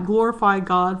Gentiles might glorify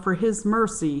God for his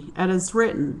mercy, as is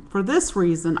written, for this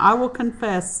reason I will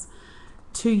confess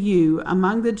to you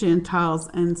among the Gentiles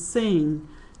and sing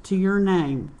to your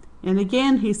name. And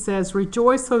again he says,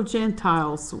 rejoice, O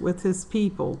Gentiles, with his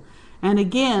people. And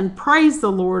again, praise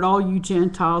the Lord, all you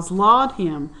Gentiles. Laud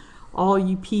him, all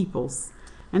you peoples.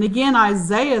 And again,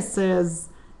 Isaiah says,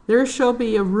 there shall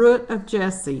be a root of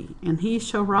Jesse, and he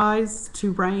shall rise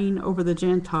to reign over the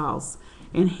Gentiles.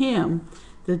 In him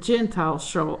the Gentiles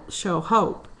shall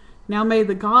hope. Now may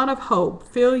the God of hope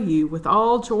fill you with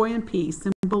all joy and peace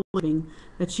in believing,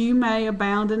 that you may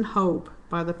abound in hope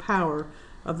by the power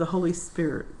of the Holy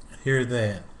Spirit. Hear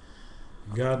that.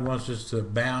 God wants us to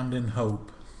abound in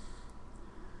hope.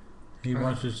 He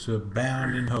wants us to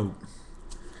abound in hope.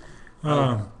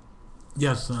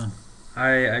 Yes, son.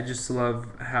 I just love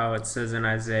how it says in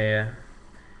Isaiah,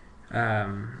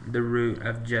 the root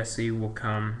of Jesse will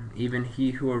come, even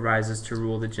he who arises to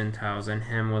rule the Gentiles, and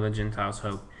him will the Gentiles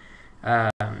hope.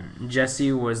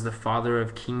 Jesse was the father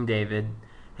of King David,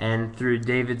 and through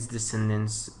David's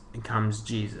descendants comes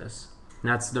Jesus. And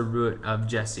that's the root of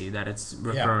Jesse that it's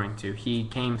referring to. He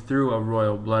came through a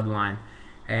royal bloodline,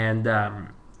 and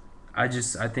I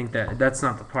think that's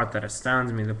not the part that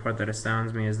astounds me. The part that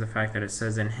astounds me is the fact that it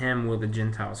says, in him will the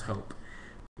Gentiles hope.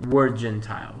 We're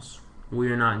Gentiles.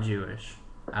 We are not Jewish.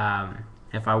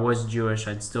 If I was Jewish,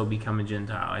 I'd still become a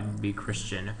Gentile. I'd be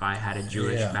Christian if I had a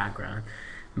Jewish background.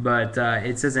 But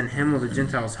it says, in him will the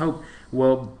Gentiles hope.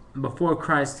 Well, before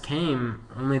Christ came,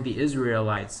 only the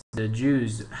Israelites, the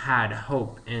Jews, had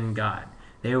hope in God.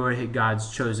 They were God's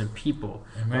chosen people.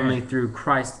 Amen. Only through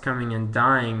Christ coming and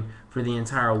dying for the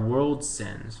entire world's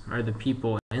sins, or the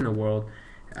people in the world,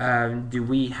 do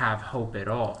we have hope at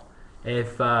all?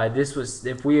 If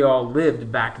we all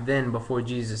lived back then before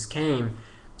Jesus came,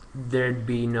 there'd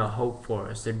be no hope for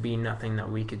us. There'd be nothing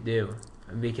that we could do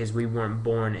because we weren't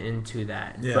born into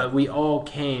that. Yeah. But we all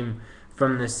came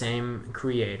from the same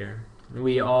Creator.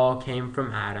 We all came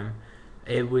from Adam.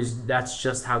 That's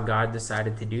just how God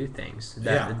decided to do things.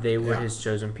 That they were His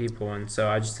chosen people, and so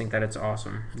I just think that it's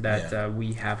awesome that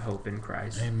we have hope in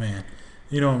Christ. Amen.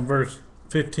 In verse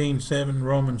 15:7,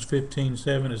 Romans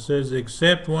 15:7, it says,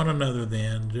 "Accept one another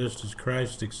then, just as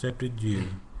Christ accepted you,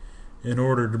 in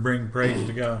order to bring praise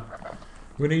to God."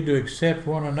 We need to accept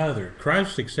one another.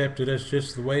 Christ accepted us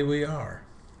just the way we are.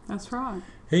 That's right.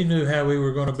 He knew how we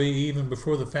were going to be even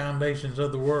before the foundations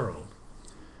of the world.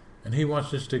 And He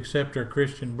wants us to accept our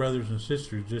Christian brothers and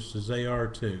sisters just as they are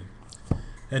too.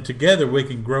 And together we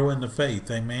can grow in the faith.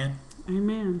 Amen?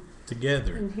 Amen.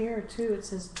 Together. And here too it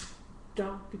says,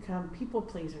 don't become people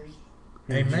pleasers.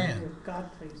 Amen. You're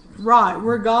God pleasers. Right.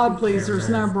 We're God pleasers,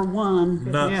 Amen. number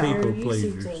one. Not Yeah. people Very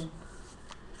easy pleasers. to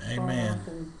Amen.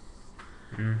 fall off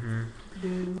Mm-hmm. and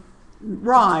do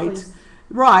Right. please.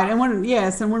 Right, and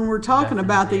when we're talking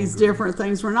about Definitely these agree. different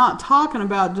things, we're not talking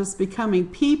about just becoming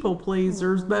people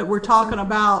pleasers, but we're talking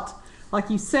about, like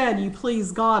you said, you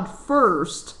please God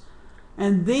first,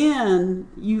 and then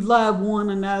you love one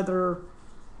another,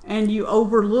 and you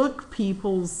overlook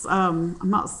people's. I'm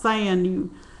not saying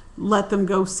you let them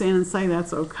go sin and say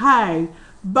that's okay,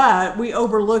 but we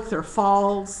overlook their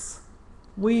faults.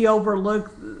 We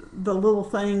overlook the little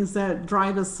things that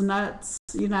drive us nuts.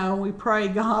 We pray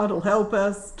God will help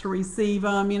us to receive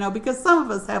them, because some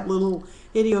of us have little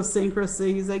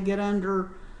idiosyncrasies that get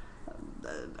under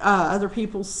other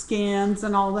people's skins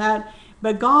and all that.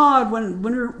 But God, when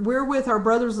we're with our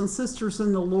brothers and sisters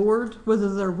in the Lord,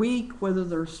 whether they're weak, whether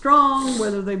they're strong,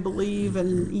 whether they believe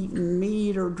in eating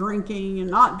meat or drinking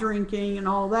and not drinking and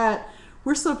all that,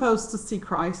 we're supposed to see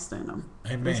Christ in them.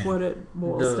 Amen. That's what it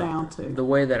boils down to. The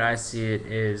way that I see it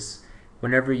is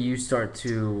whenever you start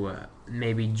to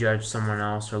maybe judge someone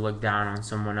else or look down on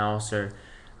someone else,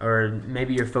 or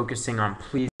maybe you're focusing on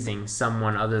pleasing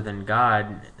someone other than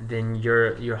God, then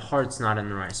your heart's not in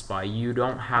the right spot. You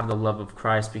don't have the love of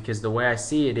Christ, because the way I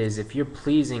see it is, if you're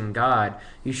pleasing God,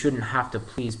 you shouldn't have to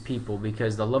please people,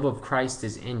 because the love of Christ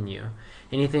is in you.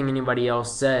 Anything anybody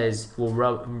else says will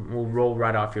roll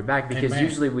right off your back, because Amen.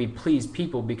 usually we please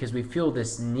people because we feel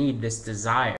this need, this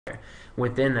desire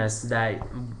within us that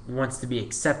wants to be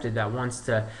accepted, that wants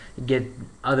to get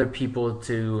other people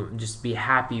to just be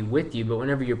happy with you. But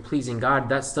whenever you're pleasing God,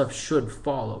 that stuff should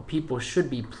follow. People should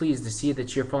be pleased to see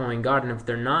that you're following God, and if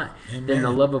they're not, then the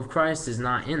Amen. love of Christ is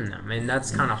not in them. And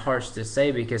that's kind of harsh to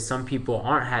say, because some people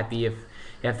aren't happy if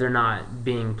they're not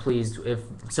being pleased, if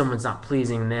someone's not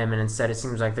pleasing them, and instead it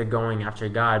seems like they're going after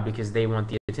God because they want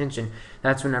the attention.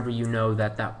 That's whenever you know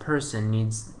that that person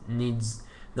needs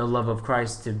the love of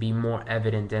Christ to be more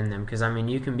evident in them. Because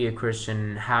you can be a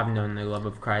Christian and have known the love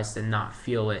of Christ and not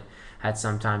feel it at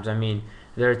sometimes.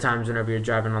 There are times whenever you're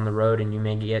driving on the road and you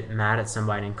may get mad at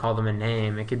somebody and call them a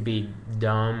name. It could be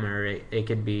dumb, or it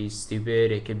could be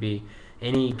stupid. It could be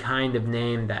any kind of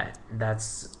name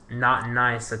that's not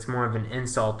nice. That's more of an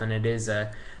insult than it is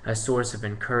a source of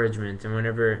encouragement. And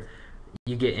whenever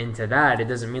you get into that, it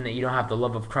doesn't mean that you don't have the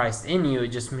love of Christ in you. It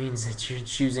just means that you're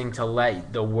choosing to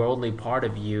let the worldly part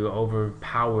of you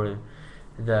overpower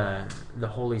the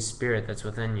Holy Spirit that's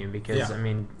within you. Because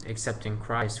accepting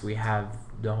Christ, we have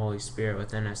the Holy Spirit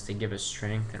within us to give us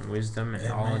strength and wisdom and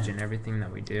knowledge in everything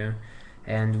that we do.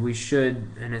 And we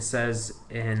should, and it says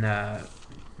in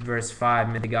verse 5,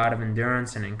 "May the God of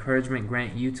endurance and encouragement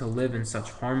grant you to live in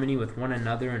such harmony with one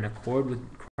another in accord with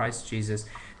Christ Jesus,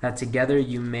 that together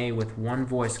you may with one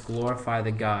voice glorify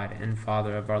the God and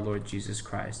Father of our Lord Jesus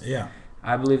Christ." Yeah.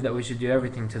 I believe that we should do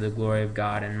everything to the glory of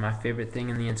God, and my favorite thing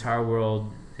in the entire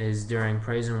world is during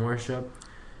praise and worship,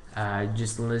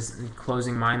 just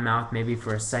closing my mouth maybe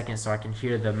for a second so I can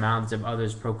hear the mouths of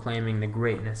others proclaiming the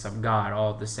greatness of God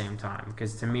all at the same time.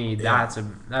 Because to me, that's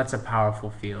a powerful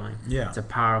feeling. Yeah. It's a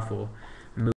powerful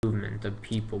movement of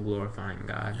people glorifying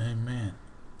God. Amen.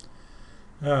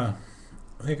 I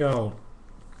think I'll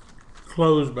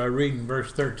close by reading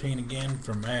verse 13 again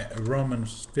from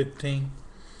Romans 15.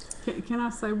 Can I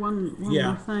say one Yeah.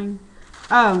 more thing?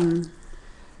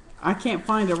 I can't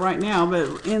find it right now,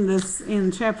 but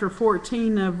in chapter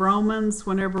 14 of Romans,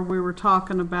 whenever we were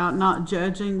talking about not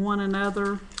judging one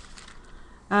another,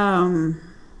 What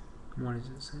does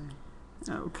it say?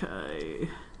 okay,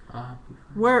 Uh,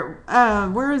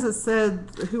 where is it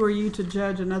said, "Who are you to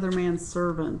judge another man's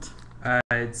servant"?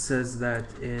 it says that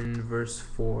in verse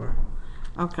 4.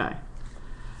 Okay.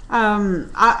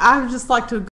 I would just like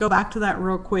to go back to that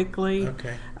real quickly.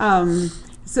 Okay.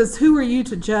 It says, "Who are you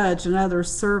to judge another's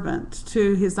servant?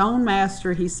 To his own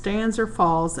master he stands or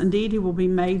falls. Indeed, he will be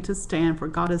made to stand, for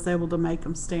God is able to make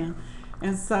him stand."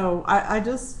 And so I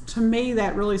just, to me,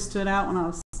 that really stood out when I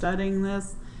was studying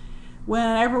this.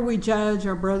 Whenever we judge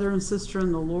our brother and sister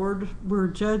in the Lord, we're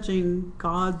judging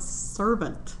God's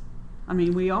servant. I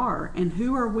mean, we are. And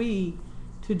who are we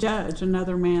to judge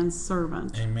another man's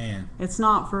servant? Amen. It's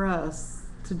not for us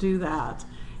to do that.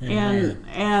 Amen.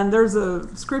 And there's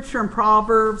a scripture in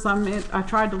Proverbs. I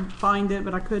tried to find it,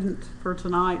 but I couldn't for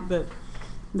tonight. But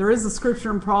there is a scripture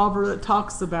in Proverbs that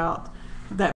talks about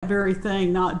that very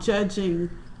thing, not judging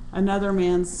another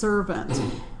man's servant.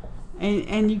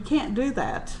 And you can't do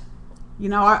that. You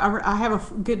know, I have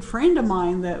a good friend of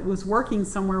mine that was working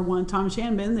somewhere one time. She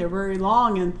hadn't been there very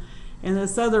long, and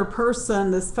this other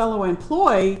person, this fellow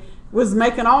employee, was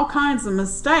making all kinds of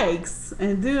mistakes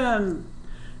and doing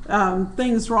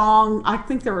things wrong. I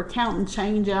think they were counting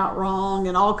change out wrong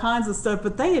and all kinds of stuff,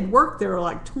 but they had worked there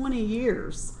like 20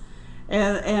 years.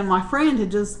 And my friend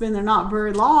had just been there not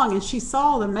very long, and she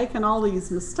saw them making all these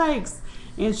mistakes,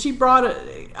 and she brought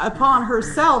it upon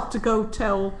herself to go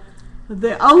tell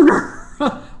the owner.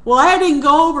 Well, that didn't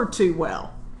go over too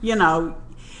well, you know.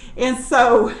 And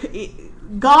so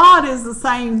God is the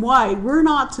same way. We're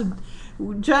not to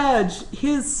judge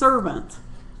his servant.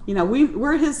 You know,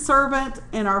 we're his servant,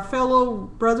 and our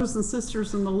fellow brothers and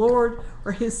sisters in the Lord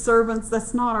are his servants.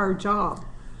 That's not our job.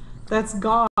 That's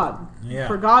God,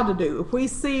 for God to do. If we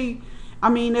see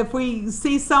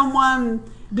someone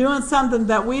doing something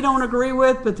that we don't agree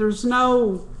with, but there's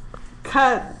no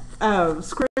cut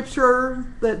scripture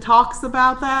that talks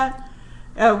about that,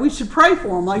 we should pray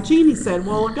for them. Like Jeannie said a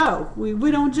while ago,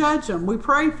 we don't judge them. We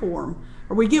pray for them,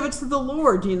 or we give it to the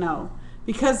Lord, you know,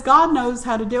 because God knows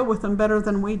how to deal with them better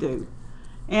than we do.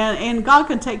 And God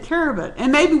can take care of it.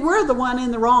 And maybe we're the one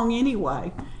in the wrong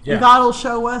anyway. Yeah. And God will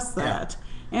show us that. Yeah.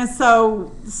 And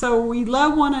so we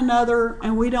love one another,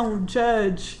 and we don't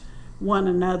judge one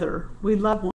another. We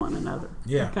love one another.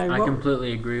 Yeah. Okay, I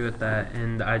completely agree with that.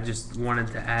 And I just wanted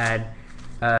to add,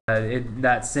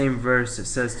 that same verse, it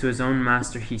says, "To his own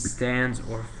master he stands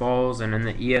or falls." And in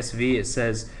the ESV it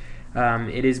says,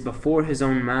 "It is before his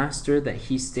own master that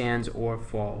he stands or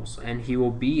falls, and he will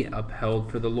be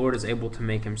upheld, for the Lord is able to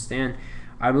make him stand."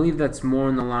 I believe that's more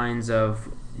in the lines of,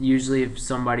 usually if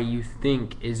somebody you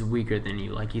think is weaker than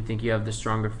you, like you think you have the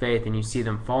stronger faith and you see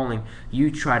them falling,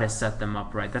 you try to set them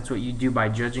up right. That's what you do by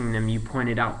judging them. You point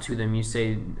it out to them. You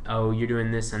say, "Oh, you're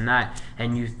doing this and that,"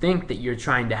 and you think that you're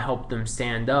trying to help them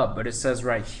stand up. But it says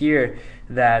right here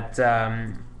that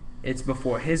it's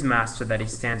before his master that he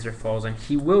stands or falls, and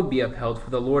he will be upheld, for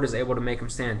the Lord is able to make him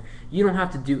stand. You don't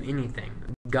have to do anything.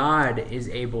 God is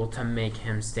able to make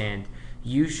him stand.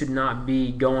 You should not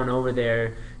be going over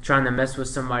there trying to mess with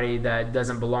somebody that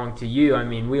doesn't belong to you. I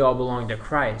mean, we all belong to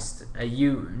Christ.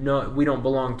 We don't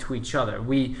belong to each other.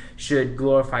 We should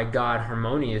glorify God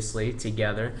harmoniously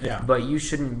together. Yeah. But you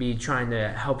shouldn't be trying to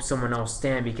help someone else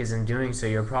stand, because in doing so,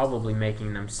 you're probably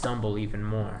making them stumble even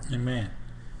more. Amen.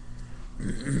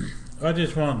 I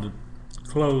just wanted to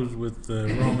close with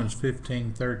Romans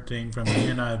 15:13 from the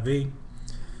NIV.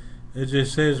 It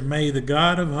just says, "May the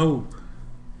God of hope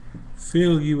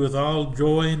fill you with all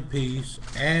joy and peace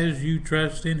as you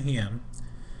trust in him,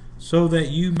 so that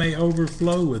you may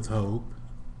overflow with hope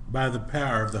by the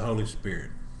power of the Holy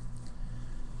Spirit."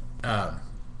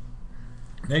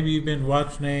 Maybe you've been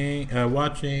watching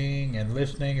and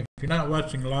listening. If you're not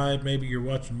watching live, maybe you're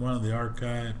watching one of the out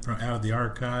of the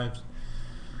archives.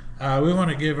 We want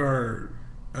to give our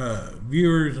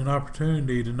viewers an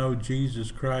opportunity to know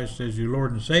Jesus Christ as your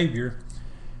Lord and Savior.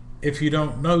 If you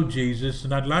don't know Jesus,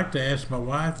 and I'd like to ask my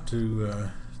wife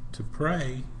to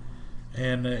pray,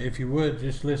 and if you would,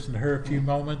 just listen to her a few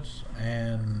moments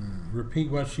and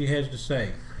repeat what she has to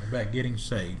say about getting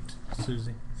saved.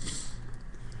 Susie?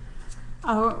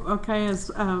 Oh, okay.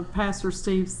 As Pastor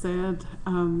Steve said,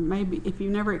 maybe if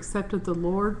you've never accepted the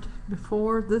Lord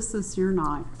before, this is your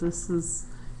night. This is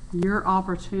your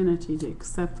opportunity to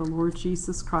accept the Lord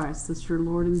Jesus Christ as your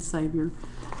Lord and Savior.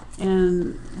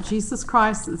 And Jesus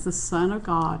Christ is the Son of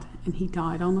God, and he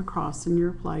died on the cross in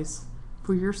your place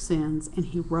for your sins, and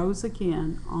he rose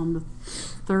again on the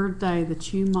third day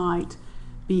that you might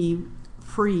be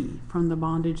free from the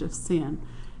bondage of sin.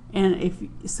 And if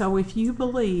you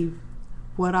believe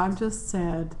what I've just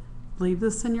said, believe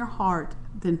this in your heart,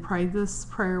 then pray this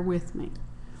prayer with me.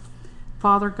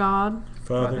 Father God,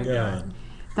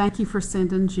 thank you for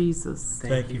sending Jesus.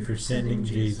 Thank you for sending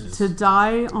Jesus to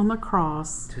die on the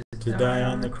cross, to die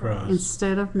on the cross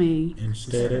instead of me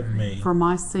instead of me for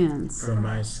my sins. for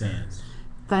my sins.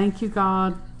 Thank you,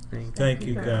 God, Thank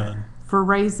you, God, for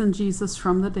raising Jesus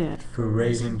from the dead. for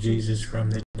raising Jesus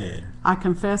from the dead. I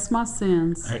confess my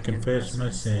sins I confess my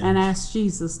sins and ask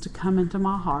Jesus to come into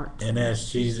my heart and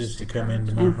ask Jesus to come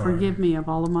into my and heart forgive me of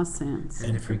all of my sins.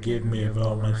 and forgive me of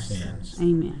all my sins.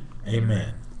 Amen.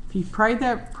 Amen. If you prayed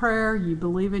that prayer, you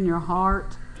believe in your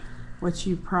heart what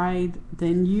you prayed,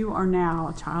 then you are now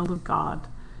a child of God.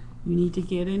 You need to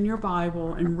get in your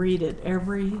Bible and read it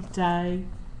every day.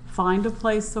 Find a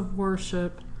place of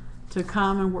worship to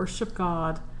come and worship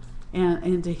God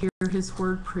and to hear His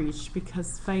word preached,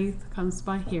 because faith comes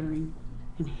by hearing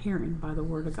and hearing by the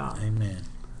word of God. Amen.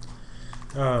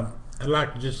 I'd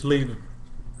like to just do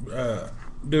a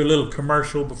little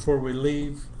commercial before we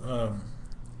leave.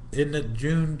 Isn't it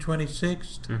June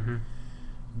 26th? Mm-hmm.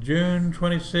 June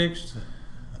 26th,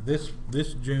 this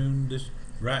June,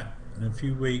 right in a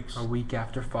few weeks. A week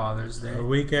after Father's Day. A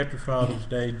week after Father's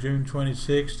Day, June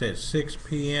 26th at 6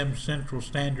 p.m. Central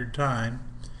Standard Time,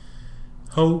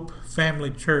 Hope Family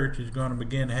Church is going to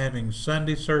begin having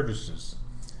Sunday services.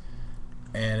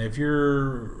 And if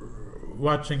you're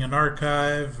watching an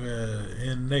archive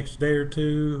in the next day or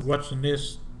two, watching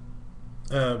this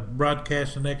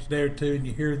broadcast the next day or two, and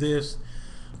you hear this,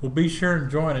 well, be sure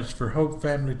and join us for Hope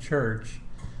Family Church,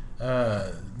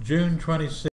 June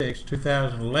 26,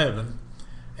 2011,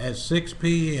 at 6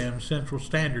 p.m. Central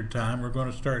Standard Time. We're going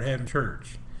to start having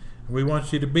church. We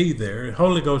want you to be there. The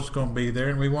Holy Ghost is going to be there,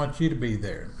 and we want you to be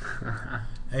there.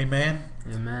 Amen.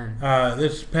 Amen.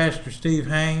 This is Pastor Steve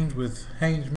Haynes with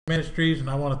Haynes Ministries, and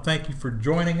I want to thank you for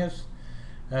joining us.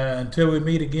 Until we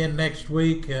meet again next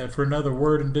week for another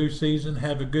Word in Due Season,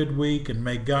 have a good week, and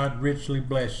may God richly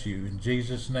bless you. In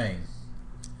Jesus' name.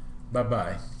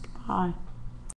 Bye-bye. Bye.